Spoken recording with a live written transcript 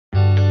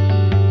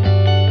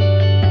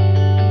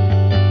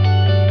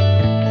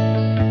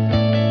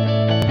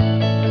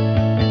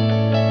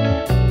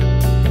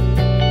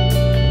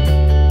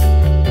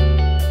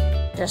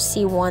just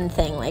see one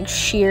thing, like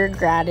sheer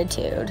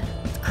gratitude.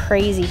 It's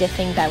crazy to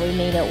think that we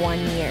made it 1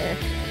 year.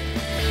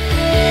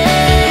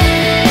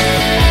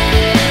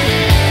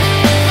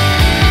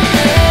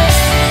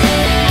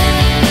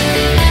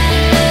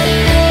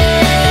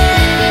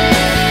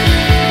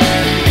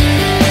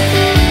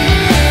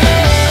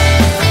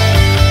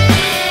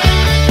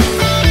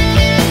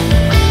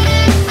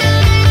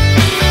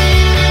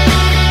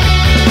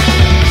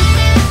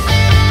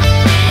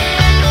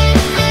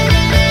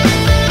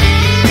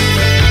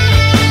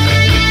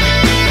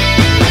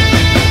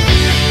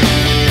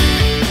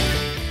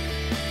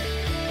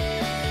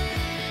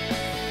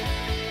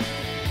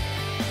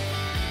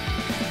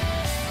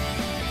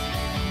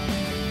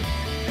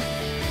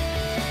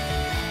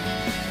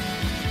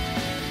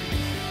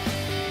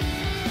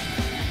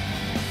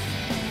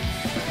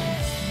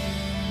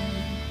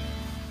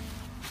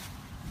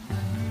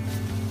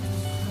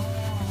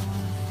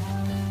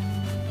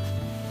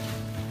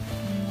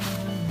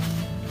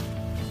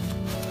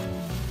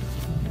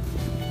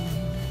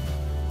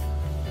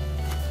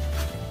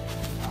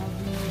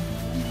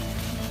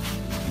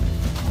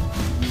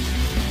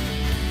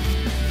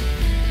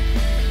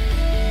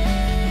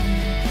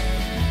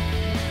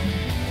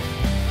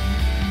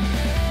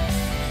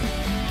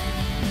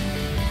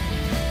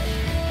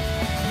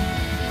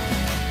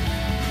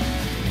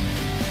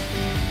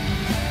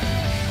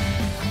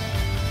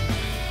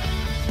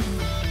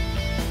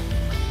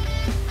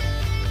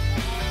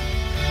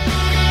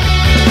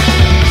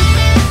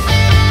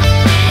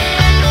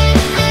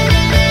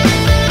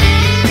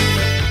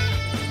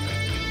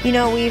 You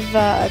know, we've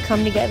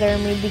come together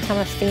and we've become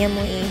a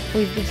family.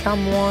 We've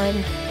become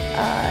one.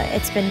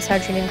 It's been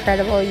such an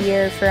incredible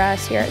year for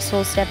us here at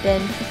Soul Step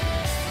In,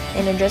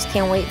 and I just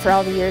can't wait for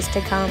all the years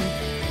to come.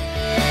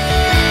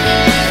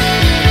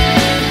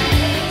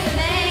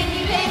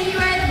 Thank you,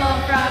 are the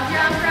bullfrog.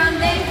 Drum,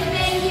 thank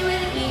you,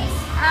 with the eeps.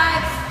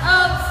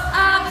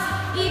 Ops,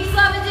 eeps,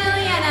 love and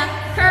Juliana.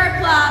 Curb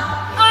plop.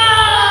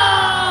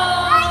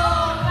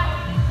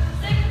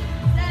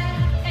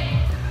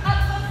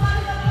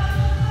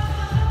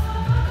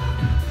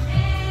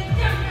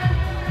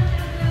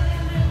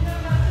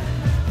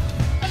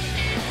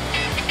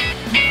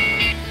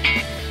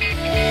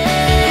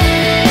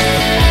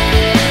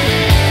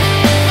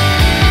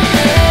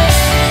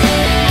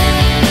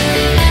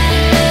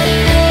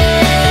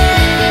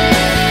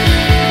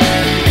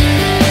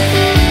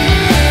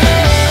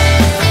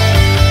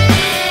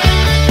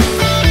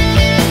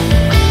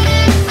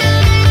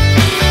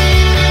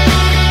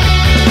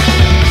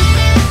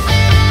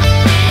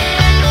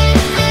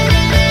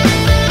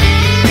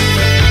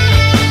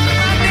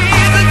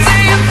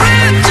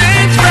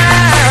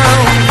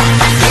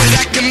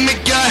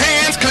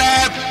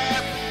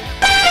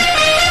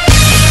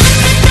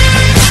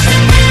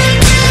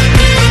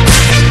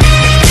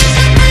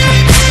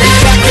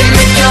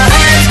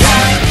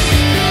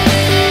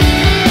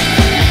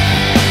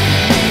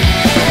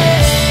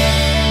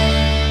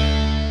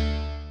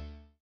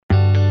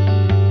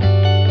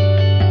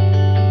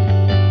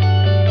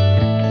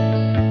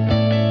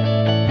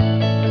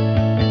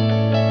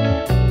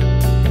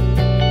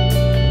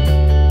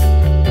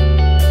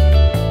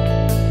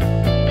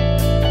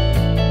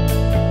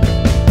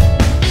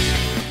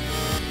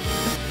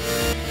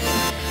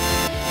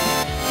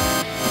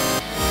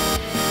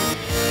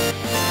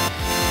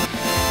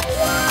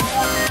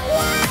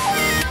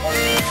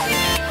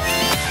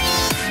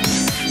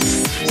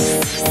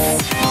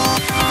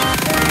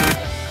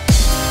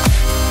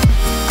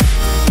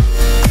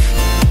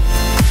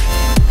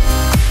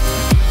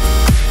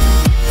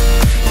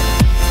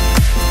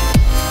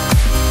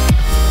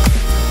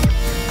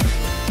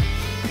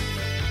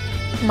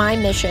 My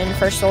mission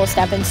for Soul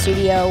Step In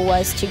Studio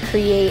was to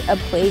create a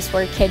place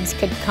where kids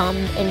could come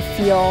and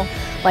feel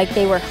like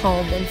they were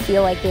home and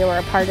feel like they were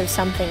a part of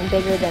something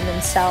bigger than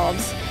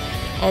themselves.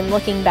 And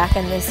looking back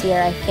on this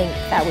year, I think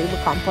that we've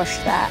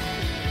accomplished that.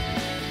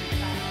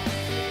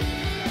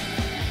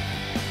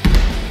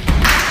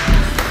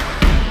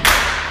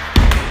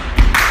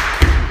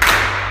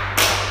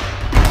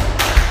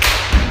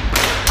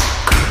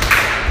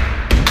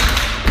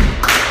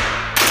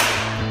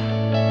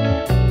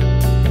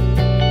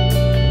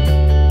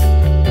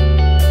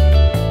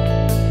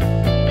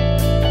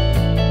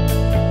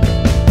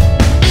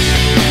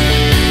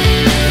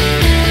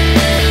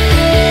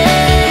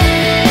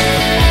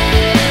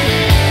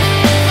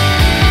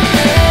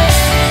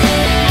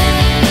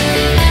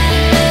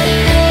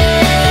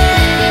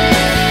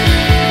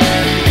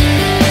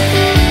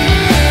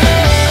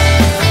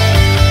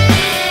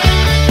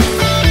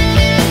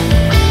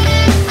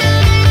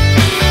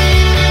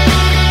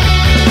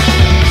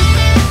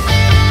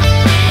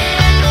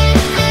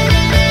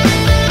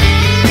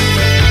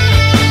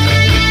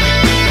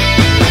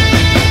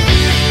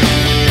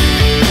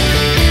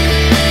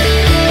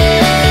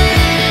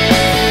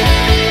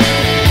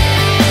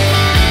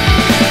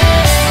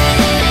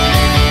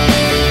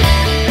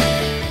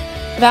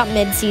 about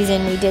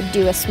mid-season, we did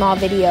do a small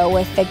video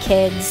with the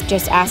kids,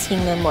 just asking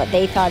them what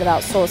they thought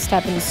about Soul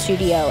Steppin'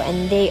 Studio,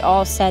 and they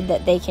all said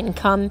that they can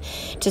come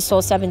to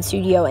Soul Steppin'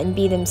 Studio and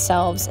be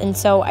themselves. And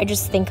so I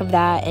just think of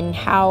that and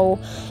how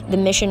the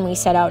mission we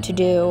set out to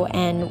do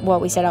and what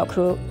we set out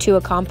to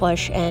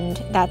accomplish, and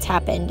that's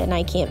happened, and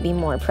I can't be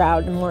more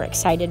proud and more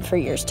excited for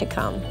years to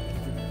come.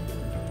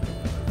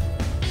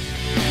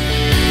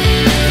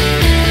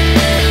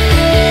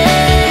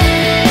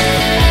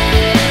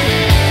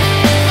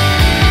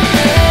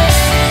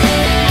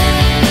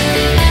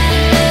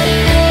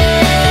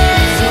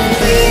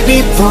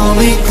 Pull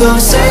me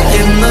closer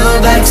in the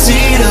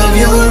backseat of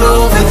your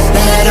Rover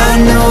that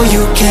I know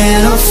you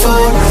can't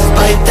afford.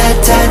 Bite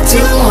that tattoo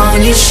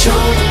on your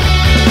shoulder.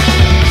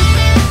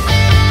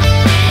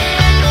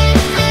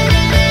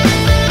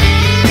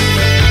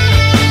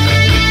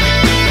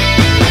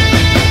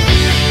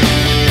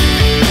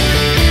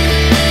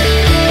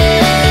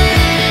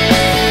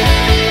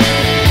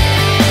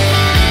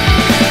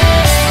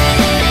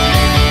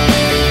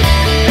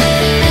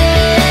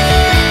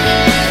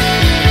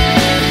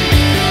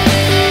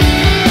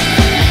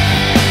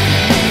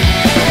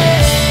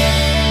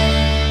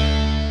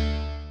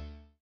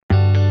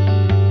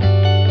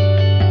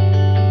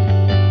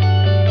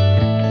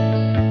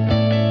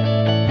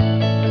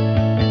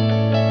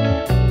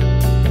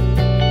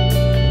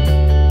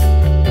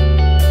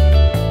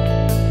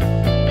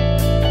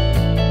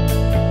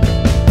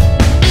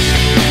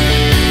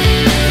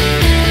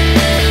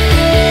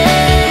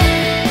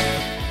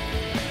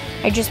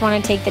 I just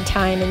want to take the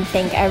time and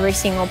thank every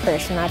single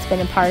person that's been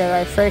a part of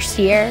our first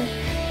year,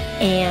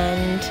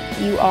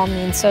 and you all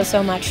mean so,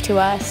 so much to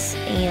us.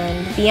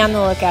 And be on the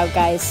lookout,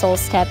 guys. Soul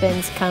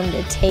Steppins come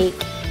to take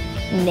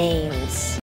names.